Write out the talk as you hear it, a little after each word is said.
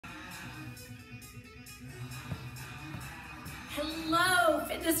Hello,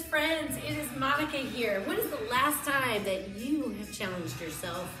 fitness friends. It is Monica here. When is the last time that you have challenged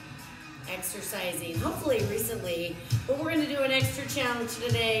yourself exercising? Hopefully recently, but we're going to do an extra challenge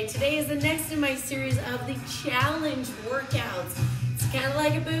today. Today is the next in my series of the challenge workouts. It's kind of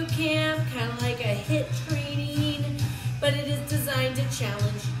like a boot camp, kind of like a HIIT training, but it is designed to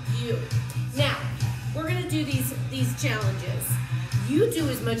challenge you. Now, we're going to do these challenges. You do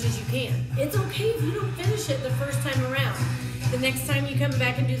as much as you can. It's okay if you don't finish it the first time around. The next time you come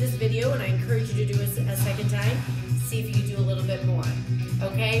back and do this video, and I encourage you to do it a second time, see if you can do a little bit more.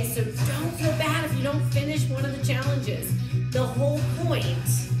 Okay, so don't feel bad if you don't finish one of the challenges. The whole point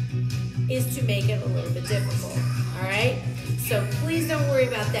is to make it a little bit difficult, all right? So please don't worry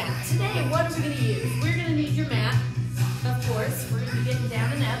about that. Today, what are we gonna use? We're gonna need your mat, of course. We're gonna be getting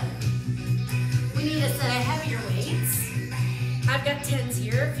down and up. We need a set of heavier weights. I've got 10s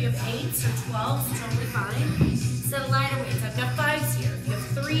here. If you have 8s or 12s, totally fine. Set of lighter weights. I've got 5s here. If you have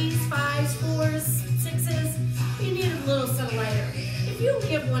 3s, 5s, 4s, 6s, you need a little set of lighter. If you only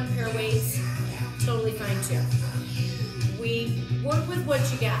have one pair of weights, totally fine too. We work with what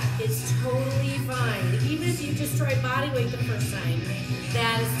you got. It's totally fine. Even if you just try body weight the first time,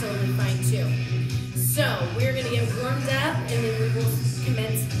 that is totally fine too. So we're gonna get warmed up and then we will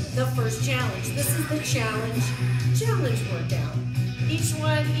commence the first challenge. This is the challenge workout. Each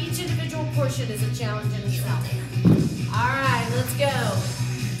individual portion is a challenge in itself. All right, let's go.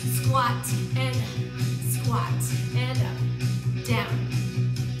 Squat and up, down.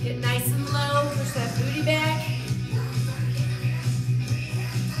 Get nice and low, push that booty back,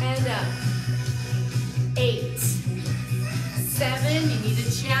 and up. 8, 7, you need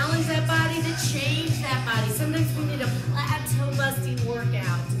to challenge that body to change that body. Sometimes we need a plateau busting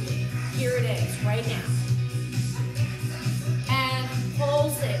workout. Here it is, right now. And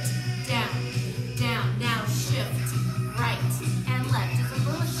pulse it, down, down. Now shift, right and left. Just a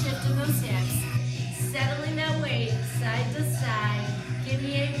little shift in those hips. Settling that weight, side to side. Give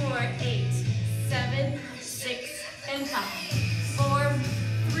me 8 more, 8, 7, 6, and 5, 4,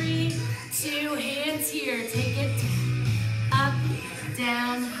 3, 2, hands here, take it up,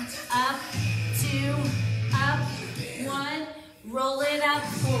 down, up, 2, up, 1, roll it up,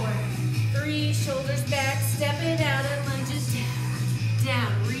 4, 3, shoulders back, step it out and lunge it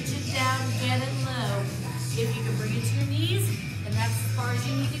down, reach it down, get it low. If you can bring it to your knees, and that's as far as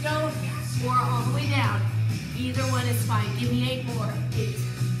you need to go, or all the way down. Either one is fine. Give me 8 more. 8,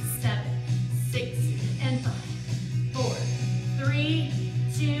 7, 6, and 5, 4, 3,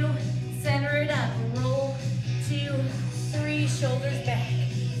 2, center it up. Roll, 2, 3, shoulders back.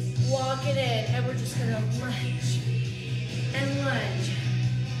 Walk it in, and we're just gonna lunge and lunge.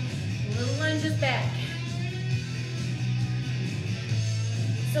 Little lunges back.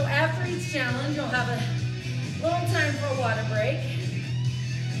 So after each challenge, you'll have a little time for a water break.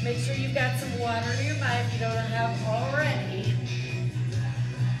 Make sure you've got some water nearby if you don't have already.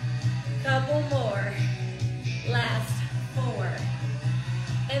 Couple more. Last 4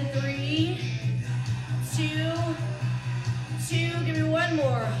 and 3, 2, 2. Give me 1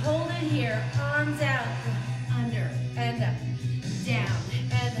 more. Hold it here. Arms out, under and up, down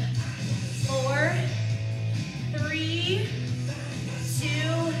and 4, 3, 2,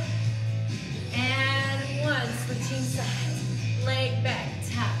 and 1. Switching sides. Leg back.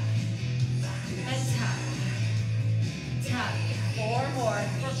 Tuck and tuck, tuck. 4 more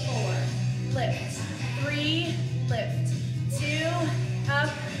for 4. Lift, 3, lift, 2,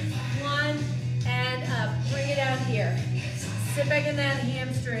 up, 1, and up. Bring it out here. Sit back in that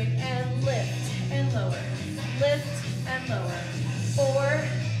hamstring and lift and lower. Lift and lower. 4,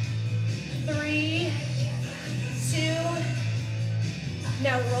 3, 2.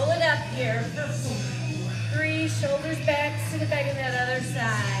 Now roll it up here for 4, 3, shoulders back, sit it back in that other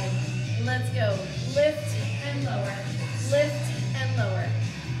side. Let's go. Lift and lower. Lift and lower.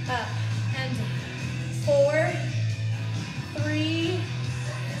 Up and down. 4, 3,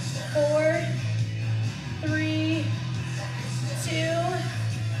 4, 3, 2.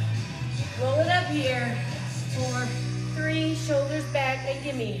 Roll it up here. 4, 3, shoulders back, and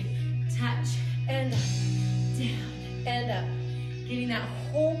give me touch and down and up. Getting that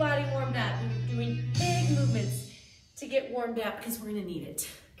whole body warmed up. We're doing big movements to get warmed up because we're gonna need it,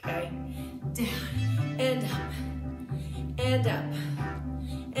 okay? Down and up and up.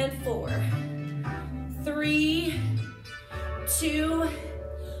 And 4, 3, 2,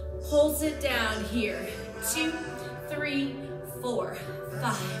 pulse it down here. 2, 3, 4,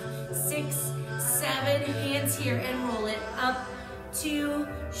 5, 6, 7, hands here and roll it up, 2,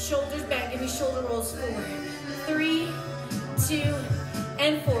 shoulders back, give me shoulder rolls, 4, 3, 2,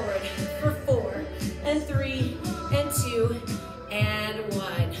 and forward for 4, and 3, and 2, and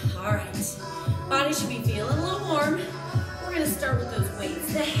 1. All right. Body should be feeling a little warm. We're gonna start with those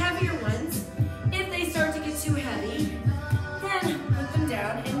weights, the heavier ones. If they start to get too heavy, then put them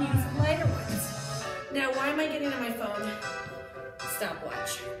down and use lighter ones. Now, why am I getting on my phone?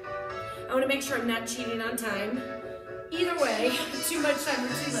 Stopwatch. I wanna make sure I'm not cheating on time. Either way, too much time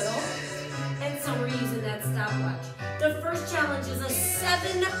or too little. And so we're using that stopwatch. The first challenge is a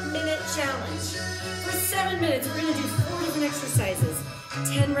 7-minute challenge. For 7 minutes, we're gonna do 4 different exercises,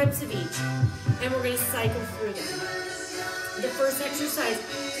 10 reps of each, and we're gonna cycle through them. The first exercise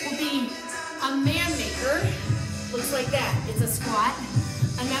will be a man maker. Looks like that. It's a squat,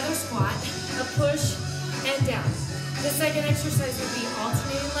 another squat, a push, and down. The second exercise will be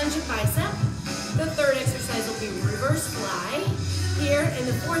alternating lunge and bicep. The third exercise will be reverse fly here, and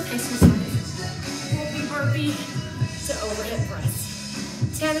the fourth exercise will be burpee to overhead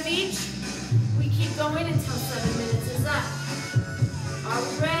press. 10 of each. We keep going until 7 minutes is up. Are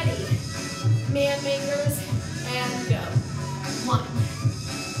we ready? Man makers, and go. 1.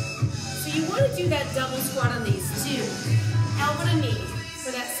 So you want to do that double squat on these. 2. Elbow to knee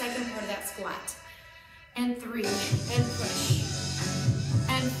for that second part of that squat. And 3, and push.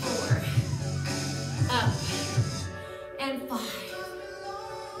 And 4. Up. And 5.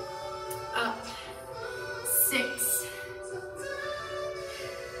 Up. 6.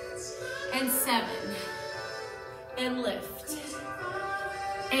 And 7. And lift.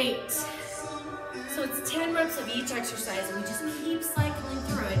 8. So it's 10 reps of each exercise, and we just keep cycling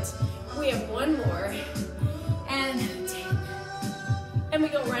through it. We have 1 more, and 10. And we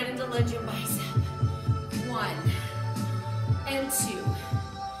go right into lunge and bicep. 1, and 2,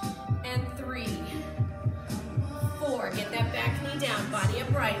 and 3, 4. Get that back knee down, body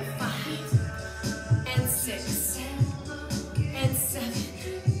upright. 5, and 6, and 7,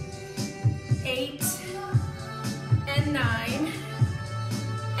 8, and 9,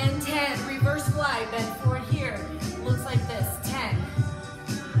 and 10. Reverse fly, bend forward here. Looks like this. 10,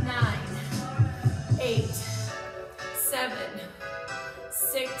 9, 8, 7,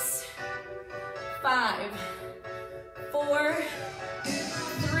 6, 5, 4,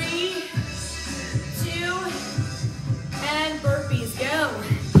 3, 2, and burpees. Go.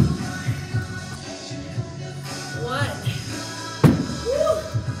 1. Woo.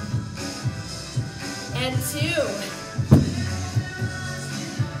 And 2.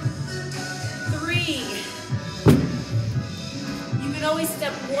 3. You can always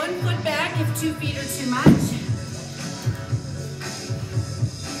step 1 foot back if 2 feet are too much.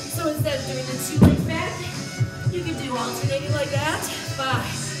 So instead of doing the 2 legs back, you can do alternating like that. 5.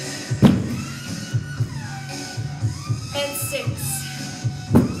 And 6.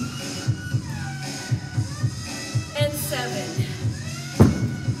 And 7.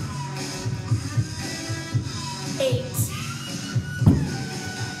 8.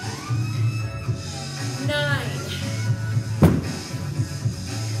 9.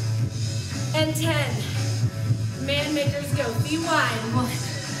 And 10. Man makers go. Be wide. 1.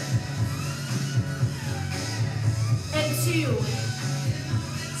 And 2.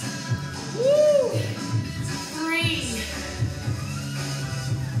 Woo! 3.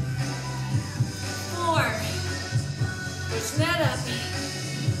 4. Push that up.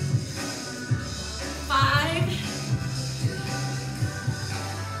 5.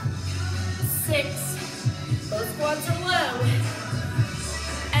 6. Both squats are low.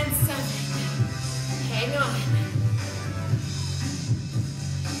 And 7. Hang on.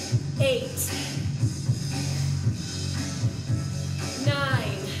 8. 9.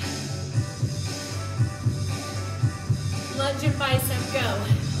 Lunge and bicep, go.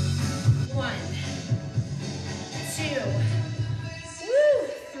 1, 2, woo,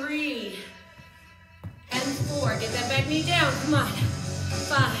 3, and 4. Get that back knee down, come on.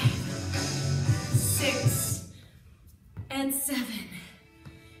 5, 6, and 7,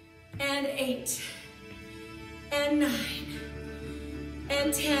 and 8, and 9,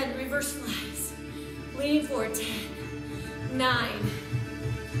 and 10. Reverse flies. Leaning forward, 10, 9,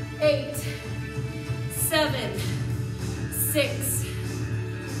 8, 7, 6,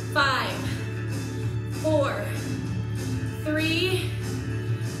 5, 4, 3,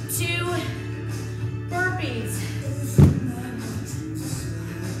 2, burpees.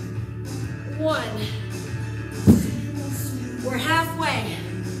 1. We're halfway.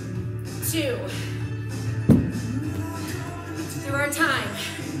 2. Through our time.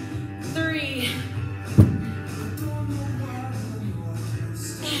 3.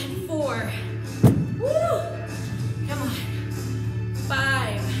 And 4. Woo! Come on.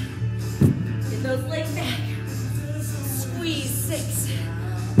 5. Get those legs back. Squeeze. 6.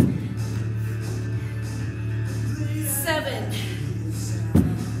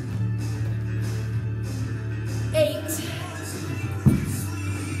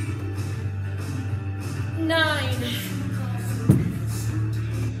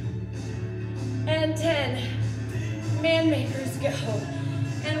 and 10. Man makers, go.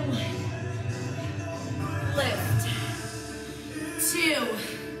 And 1. Lift. 2.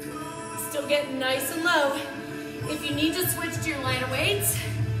 Still getting nice and low. If you need to switch to your lighter weights,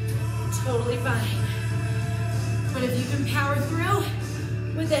 totally fine. But if you can power through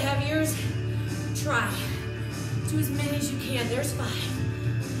with the heaviers, try. Do as many as you can. There's 5.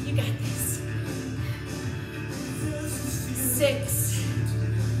 You got this. 6.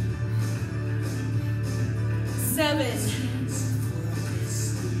 7.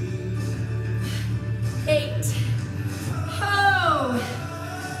 8. Oh.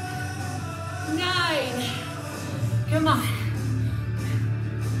 9. Come on.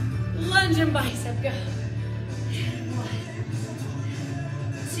 Lunge and bicep, go. 1,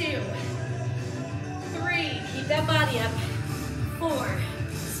 2, 3. Keep that body up. 4.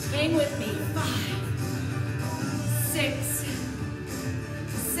 Hang with me. 5, 6,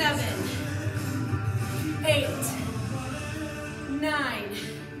 7, 8, 9.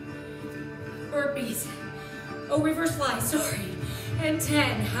 Burpees. Oh, reverse fly, sorry. And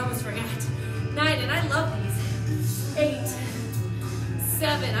 10. I almost forgot. 9, and I love these. 8,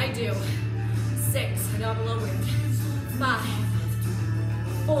 7, I do. 6, I know I'm a little weird. 5,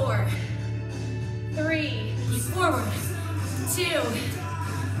 4, 3, keep forward. 2,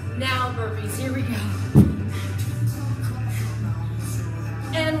 now burpees, here we go.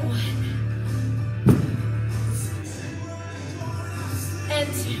 And 1, and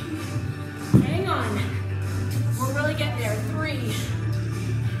 2. Hang on. We're really getting there. 3,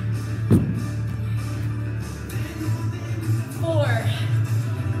 4,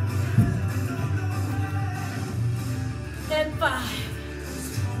 and 5,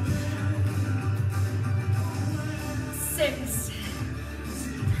 6.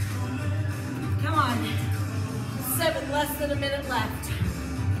 Come on. 7, less than a minute left.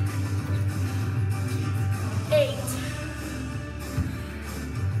 8,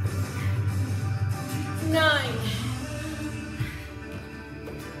 9.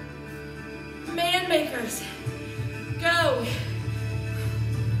 Man makers. Go.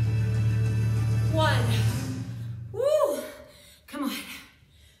 1. Woo. Come on.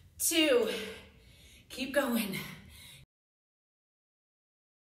 2. Keep going.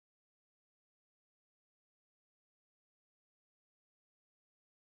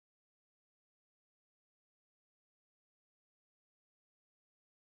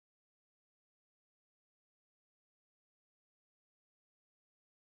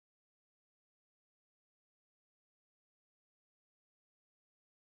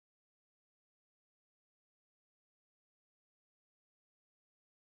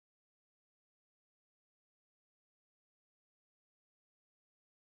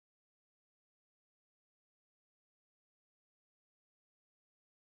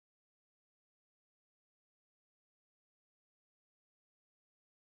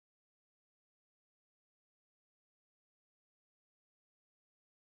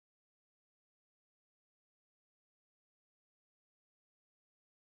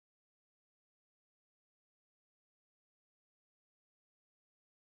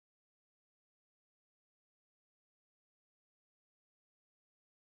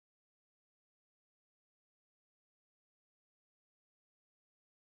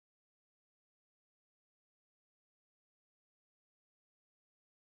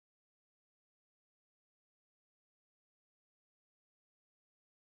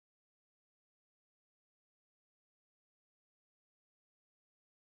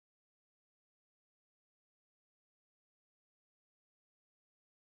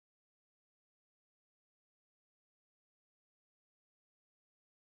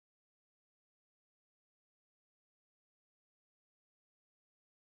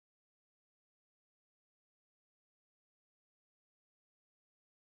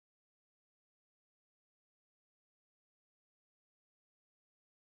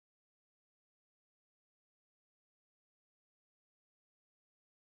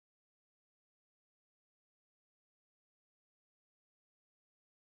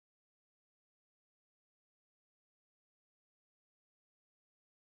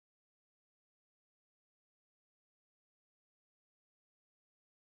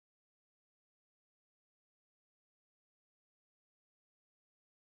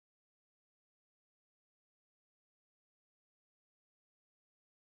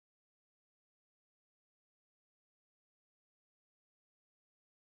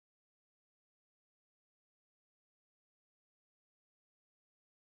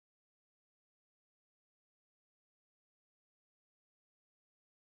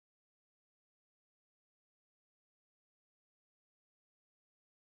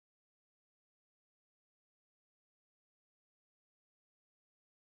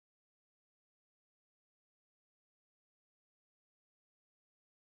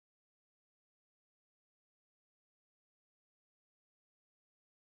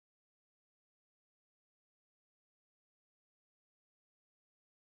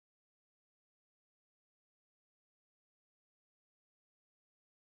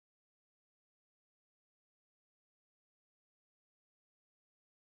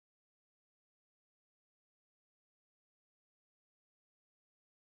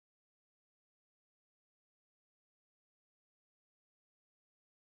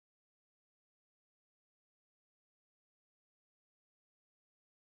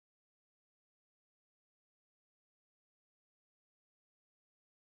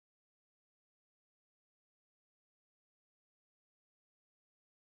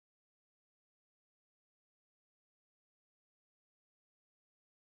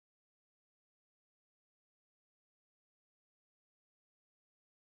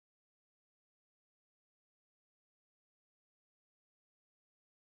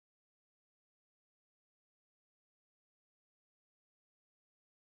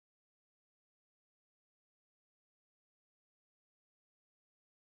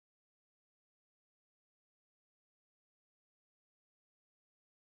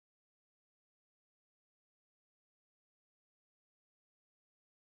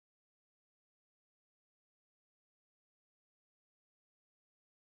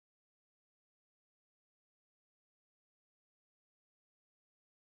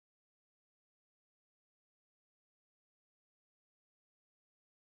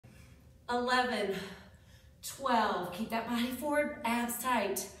 11, 12. Keep that body forward, abs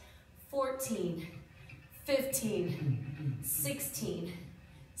tight. 14, 15, 16,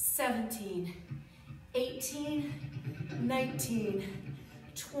 17, 18, 19,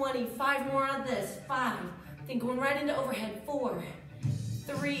 20. 5 more on this. 5. Then going right into overhead. 4,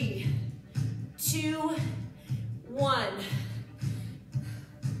 3, 2, 1.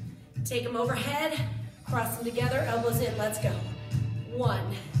 Take them overhead, cross them together, elbows in. Let's go.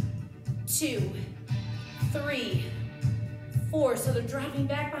 1, 2, 3, 4. So they're dropping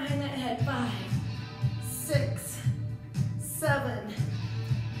back behind that head. 5, 6, 7,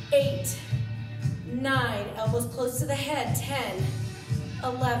 8, 9. Elbows close to the head. 10,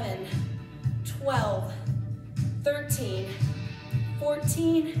 11, 12, 13,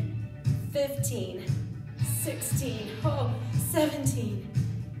 14, 15, 16, 17,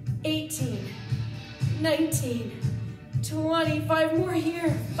 18, 19, 20. 5 more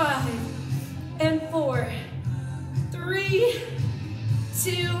here. 5 and 4, 3,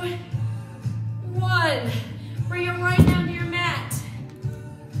 2, 1. Bring it right down to your mat.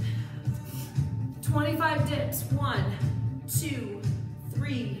 25 dips. 1, 2,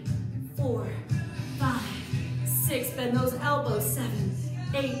 3, 4, 5, 6. Bend those elbows. 7,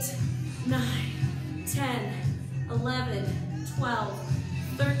 8, 9, 10, 11, 12,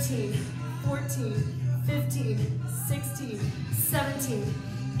 13, 14, 15, 16, 17,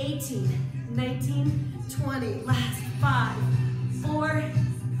 18, 19, 20. Last 5, 4,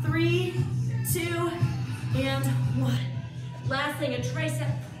 3, 2, and 1. Last thing, a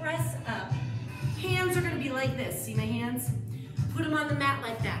tricep press up. Hands are gonna be like this. See my hands? Put them on the mat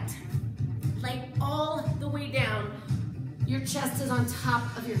like that. Like all the way down. Your chest is on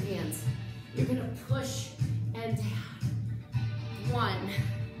top of your hands. You're gonna push and down. 1,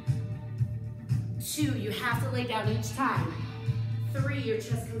 2, you have to lay down each time. 3, your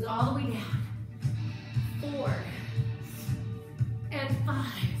chest comes all the way down. 4, and 5,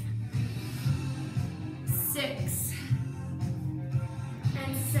 6,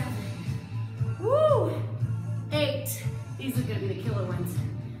 and 7. Woo! 8, these are gonna be the killer ones.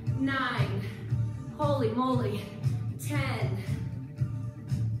 9, holy moly. 10,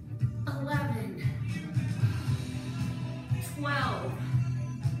 11, 12,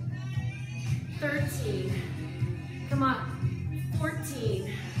 13, come on,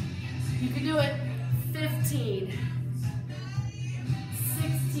 14, you can do it, 15,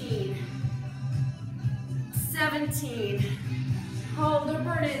 16, 17, oh, they're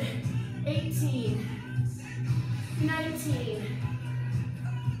burning, 18, 19,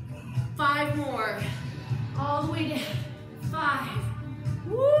 5 more, all the way down, 5,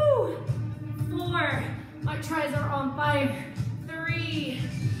 woo, 4, my tries are on fire, 3,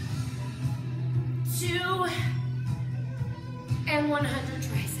 2, and 100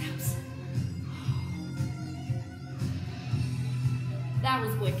 triceps. That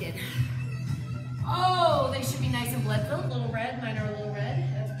was wicked. Oh, they should be nice and blood-filled, a little red, mine are a little red,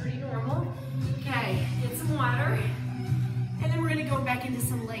 that's pretty normal. Okay, get some water, and then we're gonna go back into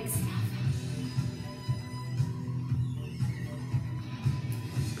some leg stuff.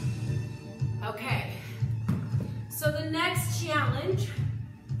 Okay, so the next challenge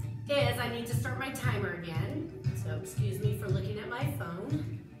is I need to start my timer again. So excuse me for looking at my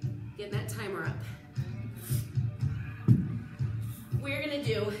phone, getting that timer up. We're gonna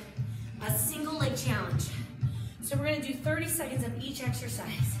do a single leg challenge. So we're gonna do 30 seconds of each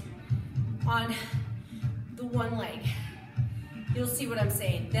exercise on the one leg. You'll see what I'm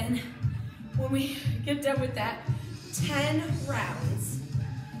saying. Then when we get done with that, 10 rounds.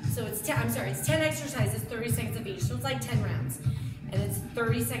 So it's 10, it's 10 exercises, 30 seconds of each. So it's like 10 rounds. And it's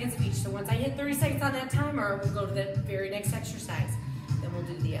 30 seconds of each. So once I hit 30 seconds on that timer, we'll go to the very next exercise. Then we'll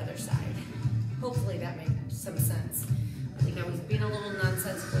do the other side. Hopefully that makes some sense. I think I was being a little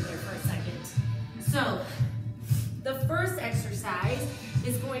nonsensical there for a second. So the first exercise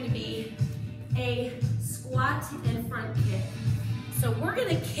is going to be a squat and front kick. So we're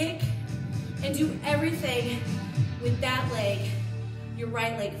gonna kick and do everything with that leg, your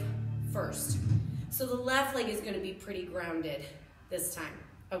right leg first. So the left leg is gonna be pretty grounded this time,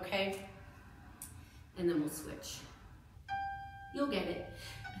 okay? And then we'll switch. You'll get it.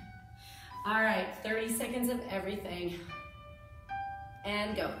 All right, 30 seconds of everything.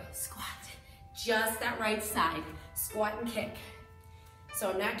 And go, squat. Just that right side, squat and kick. So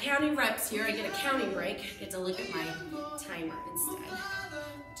I'm not counting reps here, I get a counting break. I get to look at my timer instead,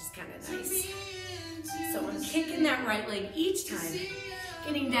 which is kind of nice. So I'm kicking that right leg each time,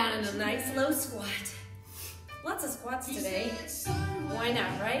 getting down in a nice low squat. Lots of squats today. Why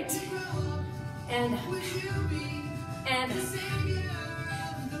not, right? And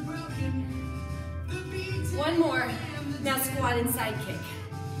One more. Now squat and side kick.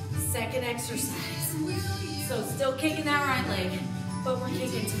 Second exercise. So still kicking that right leg, but we're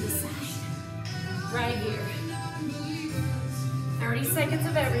kicking to the side. Right here. 30 seconds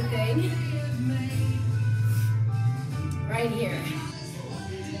of everything. Right here.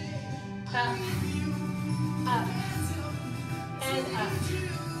 Up, up, and up.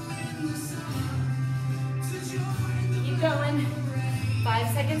 Keep going.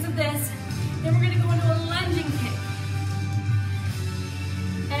 5 seconds of this. Then we're gonna go into a lunging kick.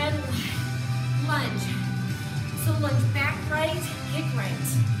 And lunge. So lunge back right, kick right.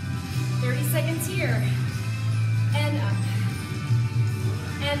 30 seconds here. And up.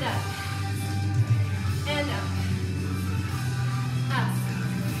 And up. And up. Up.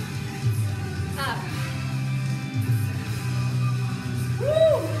 Up.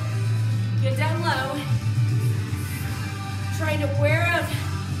 Woo! Get down low. Trying to wear out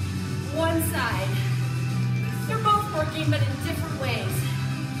one side. They're both working, but in different ways.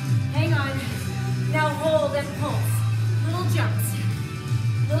 Hang on. Now hold and pulse. Little jumps.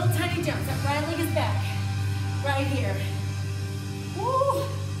 Little tiny jumps. That right leg is back. Right here. Woo!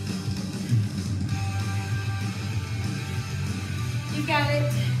 You got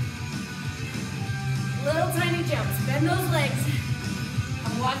it. Little tiny jumps. Bend those legs.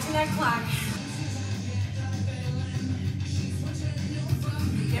 I'm watching that clock.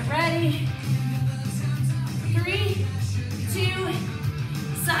 Get ready. 3, 2,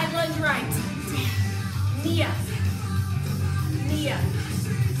 side lunge right. Knee up. Knee up.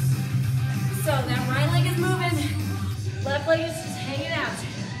 So that right leg is moving. Left leg is just hanging out.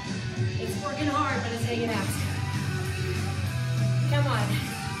 It's working hard, but it's hanging out. Come on.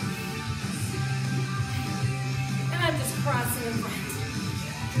 And I'm just crossing in front.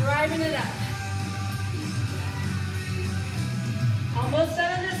 Driving it up. Almost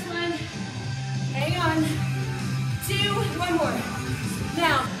done on this one. Hang on. 2, one more.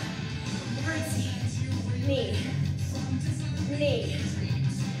 Now, knee, knee.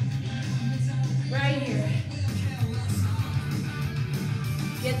 Right here.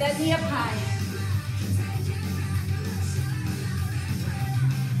 Get that knee up high.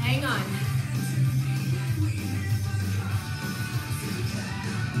 Hang on.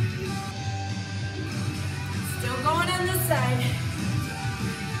 Still going on this side.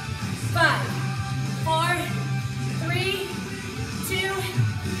 5, 4, 3, 2,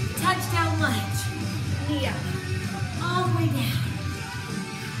 touchdown lunge. Knee up. All the way down.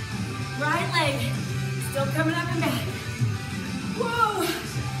 Right leg still coming up and back. Whoa!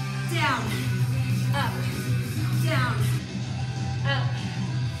 Down. Up. Down. Up.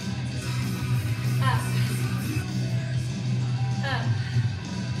 Up. Up.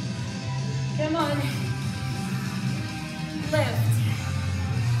 Come on. Lift.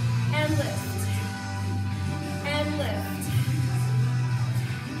 And lift. And lift.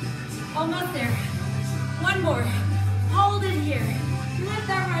 Almost there. One more. Hold it here. Lift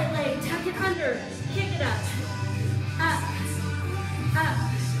that right leg. Tuck it under. Kick it up. Up. Up.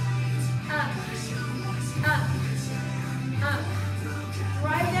 Up. Up. Up.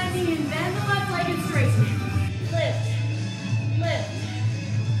 Drive that knee and bend the left leg and straighten. Lift. Lift.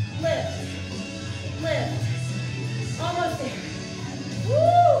 Lift. Lift. Almost there.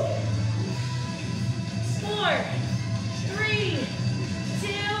 Woo! 4, 3, 2,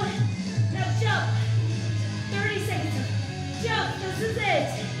 now jump. 30 seconds. Jump, this is it.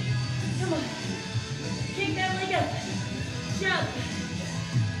 Come on. Kick that leg up. Jump.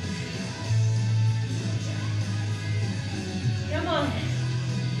 Come on.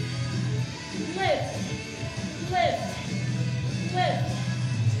 Lift. Lift. Lift.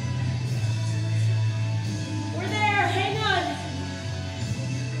 We're there. Hang on.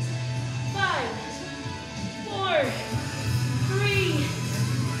 5, 4, 3,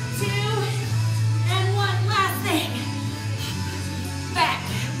 2, and 1. Last thing. Back.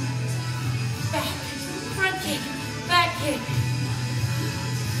 Back. Front kick. Back kick.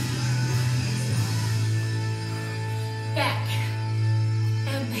 Back.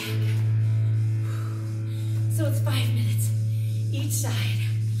 And back. So it's 5 minutes each side.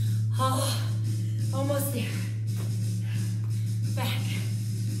 Oh, almost there. Back.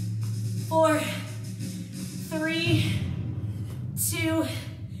 4, 3, 2,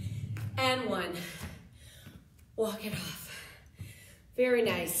 and 1. Walk it off. Very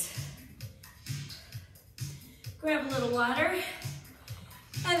nice. Grab a little water,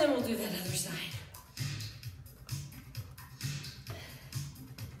 and then we'll do that other side.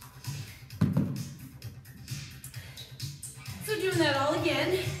 So doing that all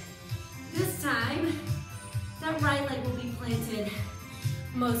again. This time, that right leg will be planted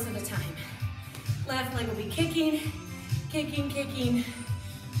most of the time. Left leg will be kicking, kicking, kicking,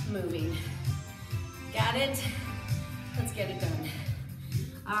 moving. Got it? Let's get it done.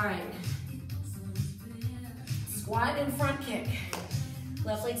 All right. Squat and front kick.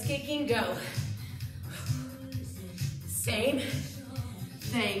 Left leg's kicking, go. Same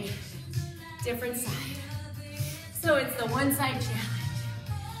thing, different side. So it's the one side challenge.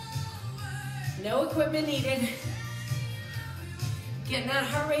 No equipment needed. Getting that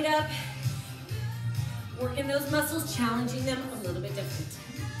heart rate up. Working those muscles, challenging them a little bit different.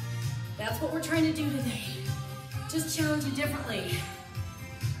 That's what we're trying to do today. Just challenge you differently.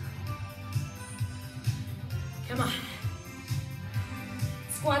 Come on.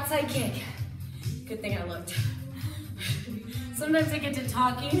 Squat side kick. Good thing I looked. Sometimes I get to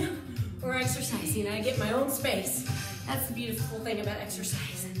talking or exercising. I get my own space. That's the beautiful thing about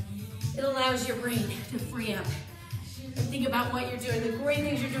exercise. It allows your brain to free up and think about what you're doing, the great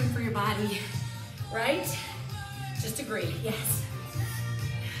things you're doing for your body, right? Just agree, yes.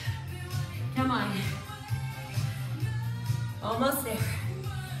 Come on. Almost there.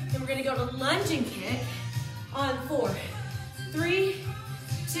 Then we're gonna go to lunge and kick on 4, 3,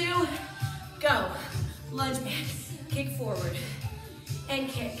 2, go. Lunge back, kick forward, and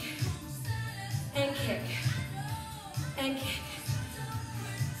kick, and kick, and kick.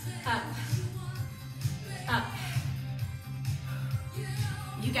 Up, up.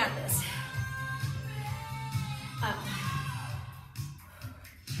 You got this. Up.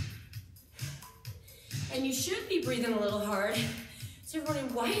 And you should be breathing a little hard. So you're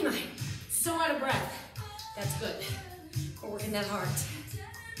wondering, why am I so out of breath? That's good. We're working that heart.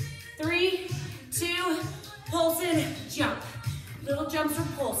 3, 2, pulse in, jump. Little jumps or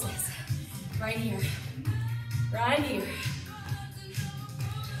pulses. Right here. Right here.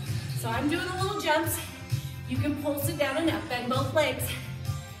 So I'm doing the little jumps. You can pulse it down and up, bend both legs.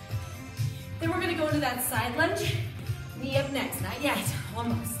 Then we're gonna go into that side lunge. Knee up next, not yet,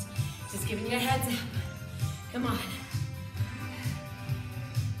 almost. Just giving you a heads up. Come on.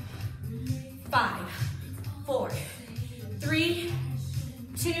 5, 4, 3,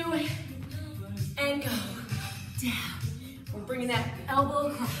 2, and go. Down. We're bringing that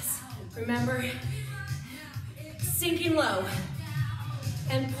elbow across. Remember, sinking low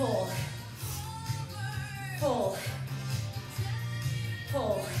and pull, pull,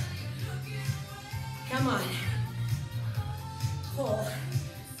 pull. Come on. Pull.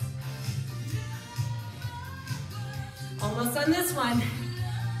 Almost on this one,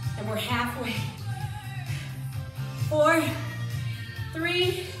 and we're halfway. 4,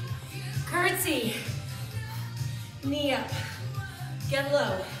 3, curtsy. Knee up, get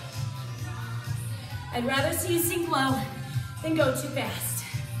low. I'd rather see you sink low than go too fast.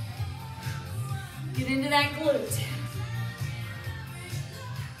 Get into that glute.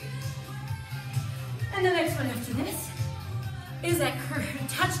 And the next one after this is that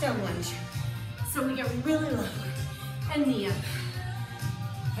touchdown lunge. So we get really low and knee up.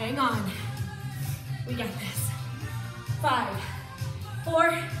 Hang on. We got this. 5,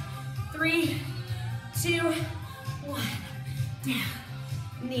 4, 3, 2, 1. Down.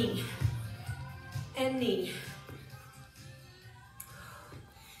 Knee. And knee.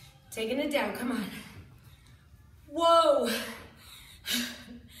 Taking it down. Come on. Whoa.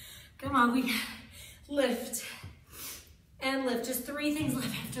 Come on. We got lift. And lift. Just 3 things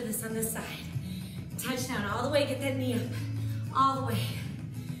left after this on this side. Touchdown all the way. Get that knee up. All the way.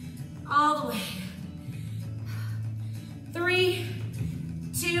 All the way. 3,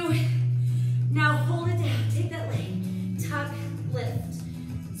 2. Now hold it down. Take that leg. Tuck, lift.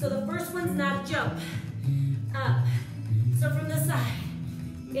 So the first one's not jump. Up. So from the side,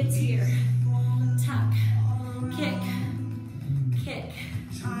 it's here. Tuck. Kick. Kick.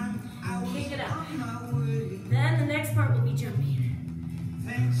 Kick it up. Then the next part will be jumping.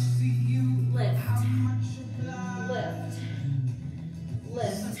 Lift. Lift.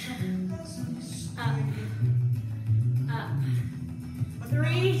 Lift. Up. Up.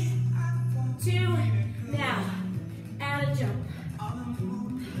 3, 2, now. Add a jump.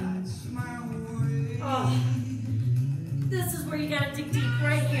 Oh. This is where you gotta dig deep,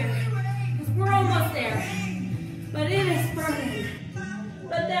 right here. Because we're almost there. But it is burning.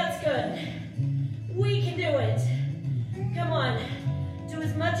 But that's good. We can do it. Come on. Do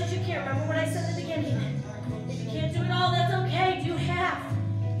as much as you can. Remember what I said at the beginning. If you can't do it all, that's okay. Do half.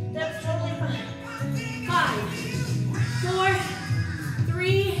 That's totally fine. 5, 4,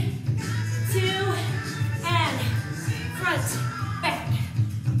 3, 2, and front, back.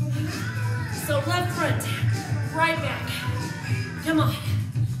 So left front, right back. Come on.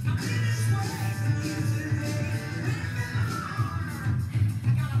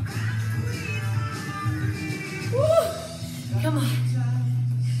 Come on.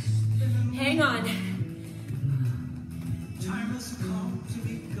 Hang on.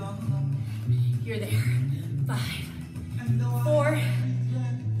 You're there. 5, 4,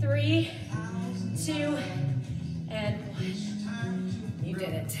 3, 2, and 1. You did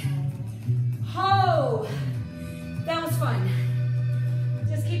it. Oh, that was fun.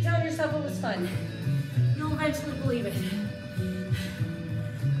 Just keep telling yourself it was fun. You'll eventually believe it.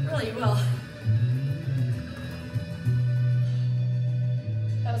 Really, you will.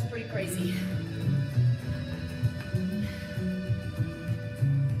 That was pretty crazy.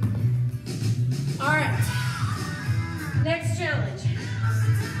 All right. Next challenge.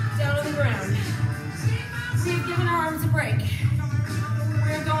 Down on the ground. We've given our arms a break.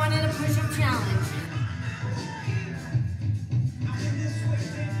 We're going in a push-up challenge.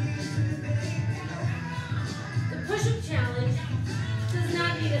 The push-up challenge does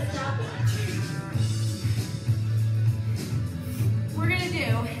not need a stopwatch. We're gonna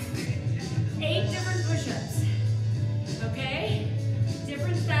do 8 different push-ups. Okay?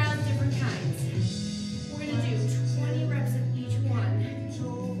 Different styles, different kinds. We're gonna do 20 reps of each one.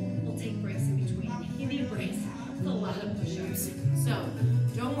 We'll take breaks in between. You need breaks. It's a lot of push-ups. So,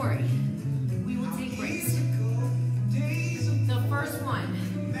 don't worry. We will take breaks. The first one,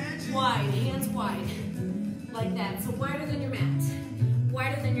 wide, hands wide. Like that. So wider than your mat.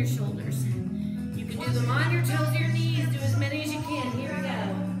 Wider than your shoulders. You can do them on your toes or your knees. Do as many as you can. Here we go.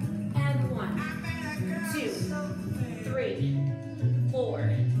 And 1, 2, 3,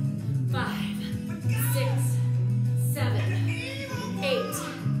 4, 5, 6, 7, 8,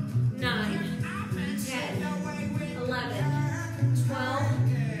 9, 10, 11, 12,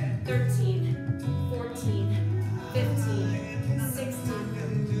 13, 14, 15,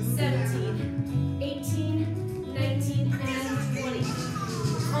 16, 17, 18, 19, and 20.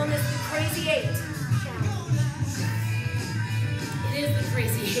 We're calling this the Crazy 8 challenge. It is the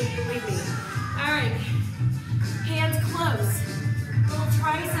Crazy 8, believe me. All right, hands close. Little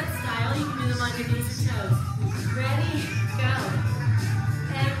tricep style. You can do them on your knees or toes. Ready? Go.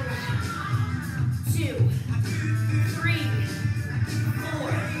 And 1, 2, 3,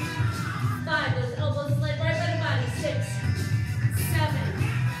 4, 5. Those elbows slide right by the body. 6, 7,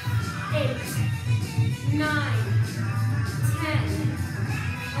 8, 9, 10,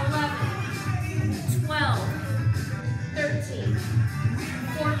 11, 12, 13,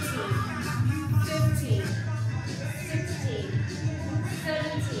 14, 15, 16,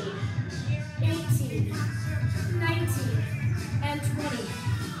 17, 18, 19, and 20.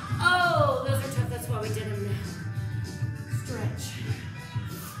 Oh, those are tough. That's why we did them now. Stretch.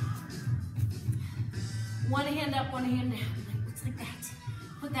 One hand up, one hand down. Looks like that.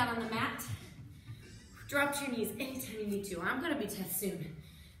 Put that on the mat. Drop to your knees anytime you need to. I'm going to be tough soon.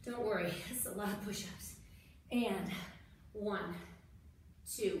 Don't worry. It's a lot of push-ups. And 1,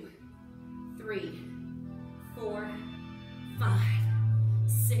 2, 3, 4, 5,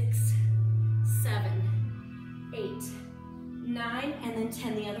 6, 7, 8, 9, and then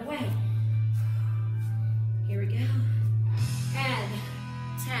 10 the other way. Here we go. And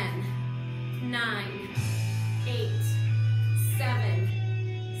 10, 9, 8, 7,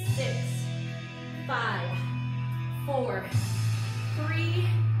 6, 5, 4, 3,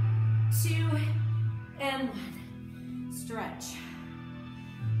 2, and 1. Stretch.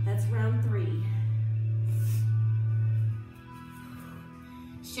 That's round 3.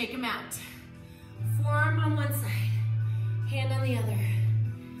 Shake them out. Forearm on one side, hand on the other.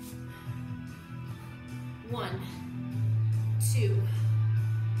 1, 2,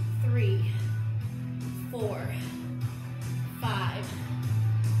 3, 4, 5,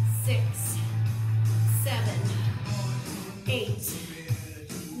 6, 7, 8,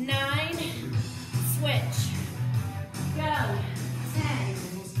 9. Switch. Go. 10,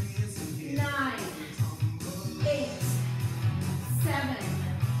 9, 8, 7,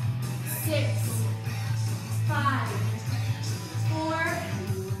 6, 5, 4,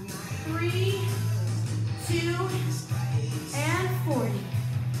 3, 2, and 40.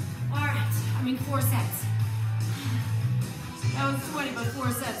 All right, 4 sets. That was 20, but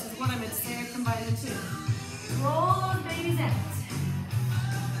 4 sets is what I meant to say. I combined the 2. Roll those babies out.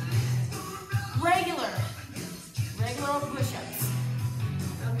 Regular old push-ups.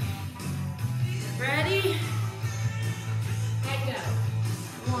 Okay. Ready? And go.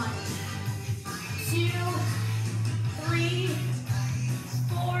 1, 2, 3,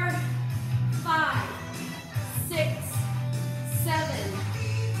 4, 5, 6, 7,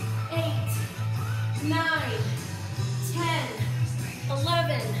 8, 9, 10,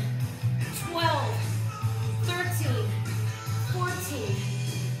 11, 12, 13, 14,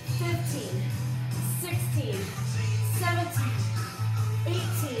 15, 16, 17,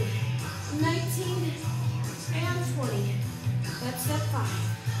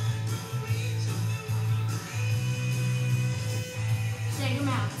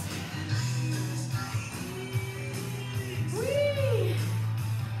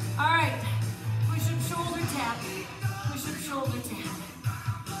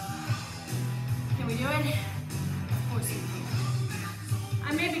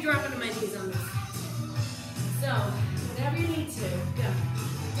 I may be dropping to my knees on this. So, whatever you need to, go.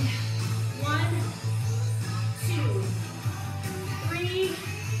 1, 2, 3,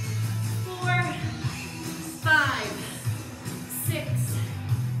 4, 5, 6,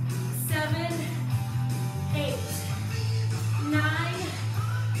 7, 8, 9,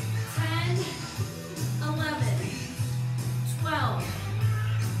 10, 11, 12,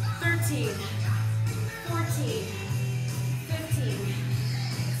 13, 14, 15,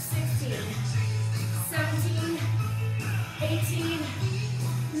 16, 17, 18,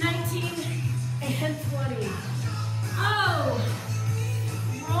 19, and 20. Oh,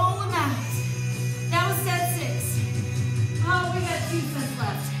 roll them out. That was set 6. Oh, we got 2 sets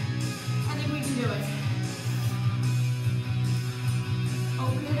left. I think we can do it.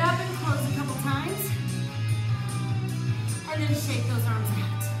 Open it up and close a couple times. And then shake those arms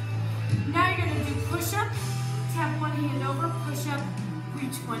out. Now you're gonna do push-up, tap one hand over, push-up,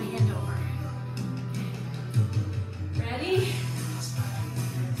 reach one hand over. Ready?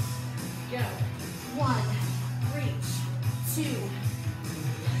 Go. 1, reach, 2,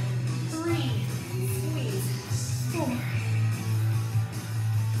 3, squeeze, 4,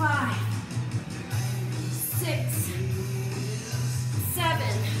 5, 6,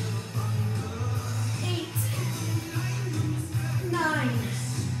 7, 8, 9,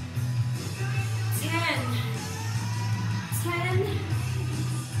 10,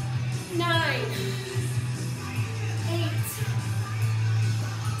 9, 8,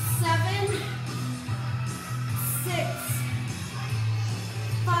 7, 6,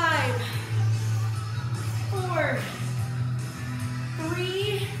 5, 4,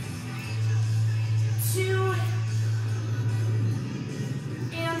 3, 2,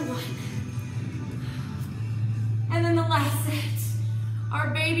 and 1. And then the last set, our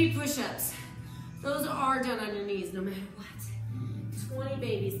baby push-ups. Those are done on your knees no matter what. 20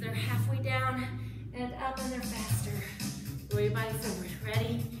 babies, they're halfway down and up and they're faster. Roll your body forward,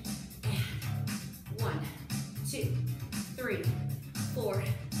 ready? And 1, 2, 3, 4,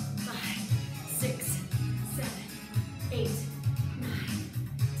 5, 6, 7, 8, 9,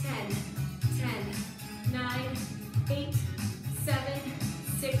 10, 9, 8, 7,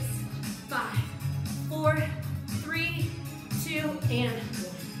 6, 5, 4, 3, 2, and 1.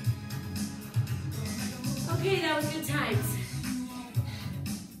 Okay, that was good times.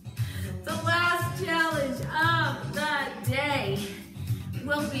 The last challenge of the day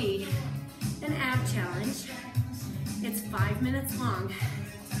will be an ab challenge. It's 5 minutes long.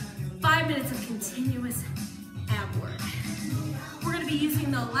 5 minutes of continuous ab work. We're gonna be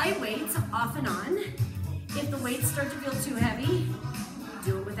using the light weights off and on. If the weights start to feel too heavy,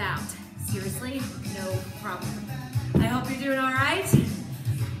 do it without. Seriously, no problem. I hope you're doing all right.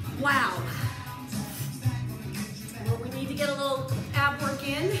 Wow. Well, we need to get a little ab work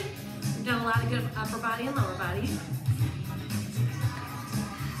in. We've done a lot of good upper body and lower body.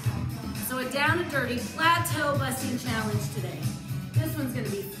 So a down and dirty plateau busting challenge today. This one's gonna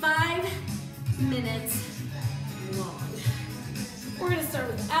be 5 minutes long. We're gonna start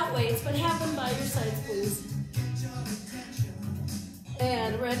without weights, but have them by your sides, please.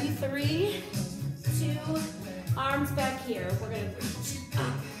 And ready, 3, 2, arms back here. We're gonna reach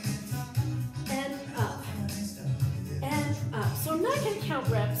up and up and up. So I'm not gonna count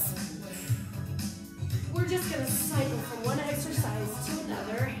reps. We're just gonna cycle from one exercise to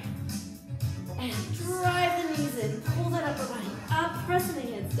another and drive the knees in. Pull that upper body up, pressing the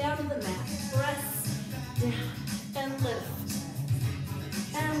hands down to the mat. Press down and lift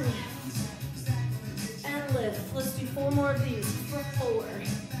and lift and lift. Let's do 4 more of these for 4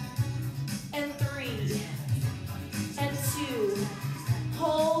 and 3 and 2.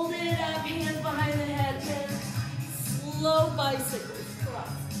 Hold it up, hands behind the head, and slow bicycles.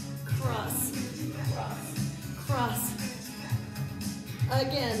 Cross, cross, cross, cross.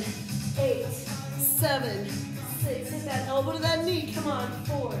 Again, 8, 7, 6. Hit that elbow to that knee. Come on,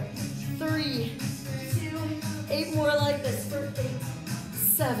 4, 3, 2, 8 more like this for 8,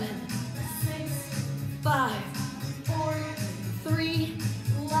 7, 6, 5, 4, 3.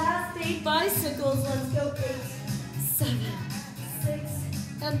 Last 8 bicycles. Let's go. 8, 7, 6,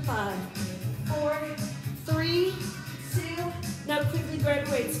 and 5, 4, 3, 2. Now quickly grab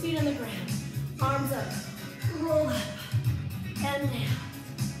weights. Feet on the ground. Arms up. Roll up and down.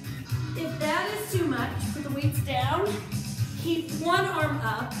 If that is too much, put the weights down. Keep one arm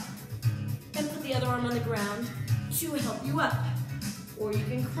up and put the other arm on the ground to help you up. Or you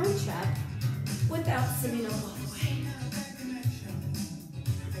can crunch up without sitting up all the way.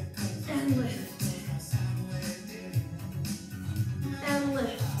 And lift. And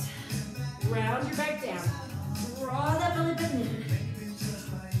lift. Round your back down. Draw that belly button in.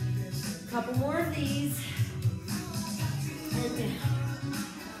 Couple more of these. And down.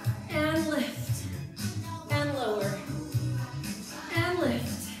 And lift. And lower. And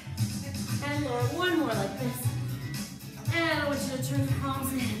lift. And lower. One more like this. And I want you to turn the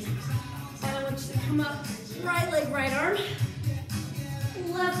palms in. And I want you to come up. Right leg, right arm.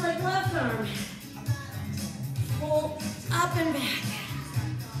 Left leg, left arm. Pull up and back.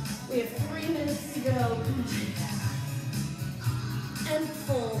 We have 3 minutes to go. Come on. And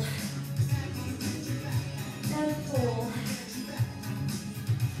pull. And pull.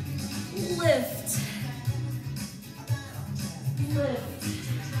 Lift. Lift.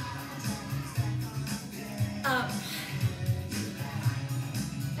 Up.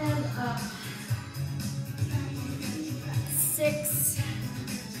 And up. 6.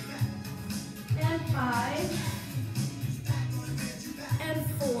 And 5. And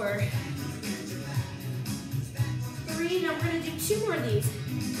 4. 3. Now we're going to do 2 more of these.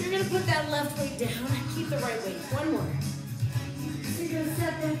 You're going to put that left weight down. Keep the right weight. 1 more. So you're going to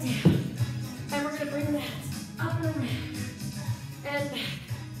set that down. And we're going to bring that up and around. And back.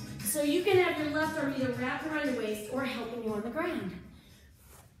 So you can have your left arm either wrapped around your waist or helping you on the ground.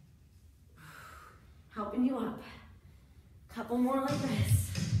 Helping you up. Couple more like this.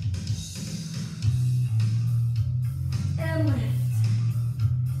 And lift.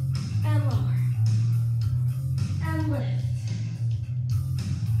 And lower. And lift.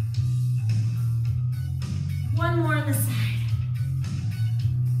 1 more on the side.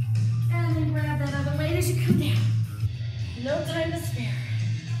 And then grab that other weight as you come down. No time to spare.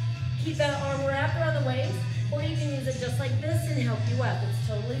 Keep that arm wrapped around the waist, or you can use it just like this and help you up. It's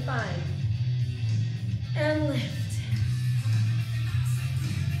totally fine. And lift.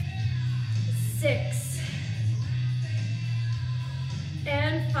 6.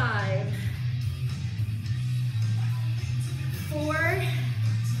 And 5. 4.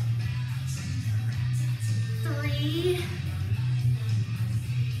 3.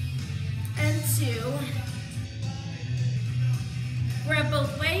 And 2. Grab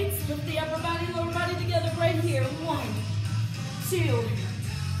both weights, lift the upper body, lower body together right here. 1, 2,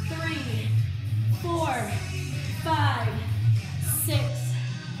 3, 4, 5, 6,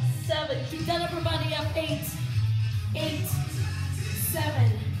 7. Keep that upper body up. 8,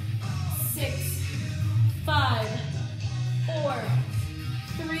 7, 6, 5, 4,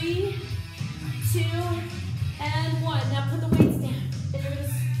 3, 2, and 1. Now put the weights down. And you're going to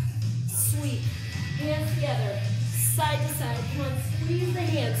sweep. Hands together. Side to side. Come on, squeeze the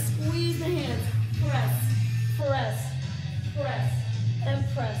hands. Squeeze the hands. Press, press, press, and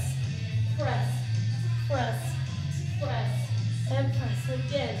press. Press, press, press, and press.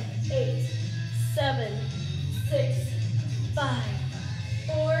 Again. 8, 7, 6, 5,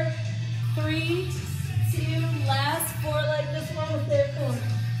 4, 3, 2. Last 4 like this one with their core.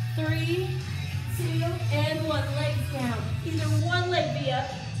 3, 2, and 1. Legs down. Either one leg be up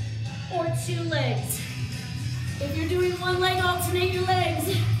or 2 legs. If you're doing one leg, alternate your legs.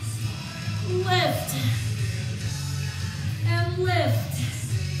 Lift. And lift.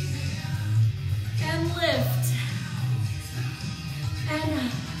 And lift.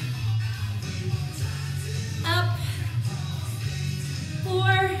 And up. Up.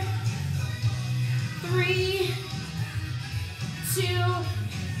 4, 3, 2,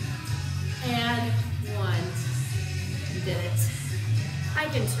 and 1. You did it. I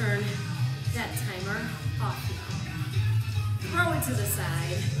can turn that timer off now. Throw it to the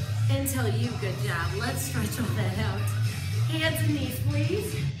side and tell you good job. Let's stretch all that out. Hands and knees,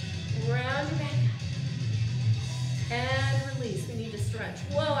 please. Round your back. And release. We need to stretch.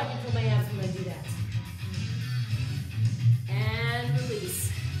 Whoa, I can feel my abs when I do that. And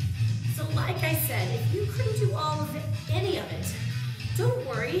release. So like I said, if you couldn't do all of it, any of it, don't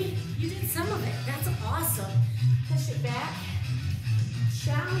worry. You did some of it. That's awesome. Push it back.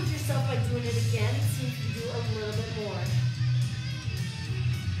 Challenge yourself by doing it again. See if you do a little bit more.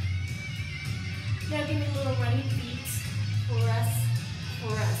 Now give me a little running feet. Press,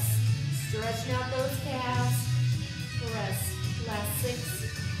 press. Stretching out those calves. Press. Last 6,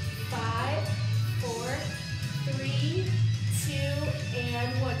 5, 4, 3, 2,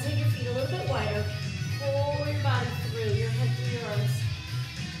 and 1. Take your feet a little bit wider. Pull your body through, your head through your arms.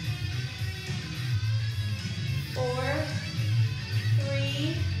 4,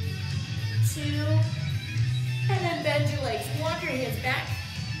 3, 2, and then bend your legs. Walk your hands back,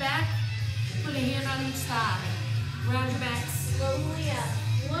 back. Put a hand on each side. Round your back slowly up.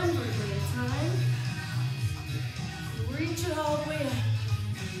 1 vertebrae at a time. Reach it all the way up.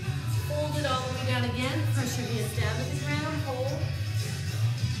 Hold it all the way down again. Press your hands down to the ground. Hold.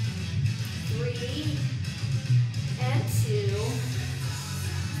 3 and 2.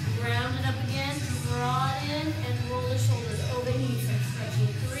 Round it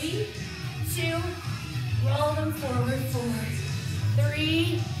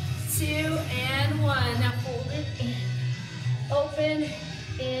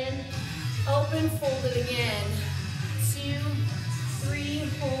and fold it again. 2, 3,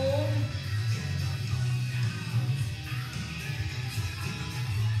 hold.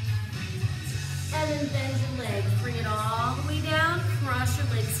 And then bend your legs. Bring it all the way down. Cross your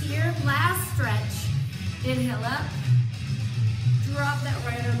legs here. Last stretch. Inhale up. Drop that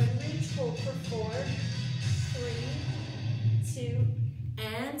right arm and reach. Hold for 4, 3, 2,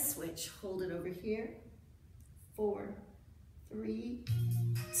 and switch. Hold it over here. 4, 3,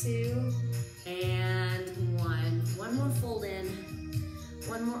 2, and 1. One more fold in.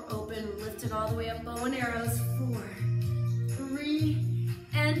 One more open. Lift it all the way up. Bow and arrows. 4, 3,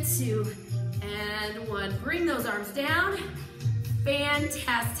 and 2, and 1. Bring those arms down.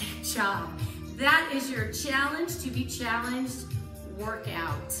 Fantastic job. That is your challenge to be challenged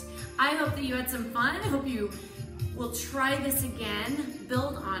workout. I hope that you had some fun. I hope you will try this again,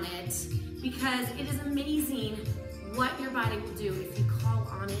 build on it, because it is amazing what your body will do if you call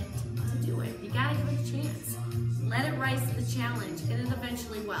on it to do it. You gotta give it a chance. Let it rise to the challenge, and it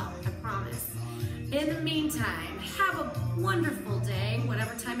eventually will, I promise. In the meantime, have a wonderful day,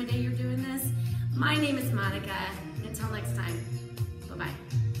 whatever time of day you're doing this. My name is Monica. Until next time.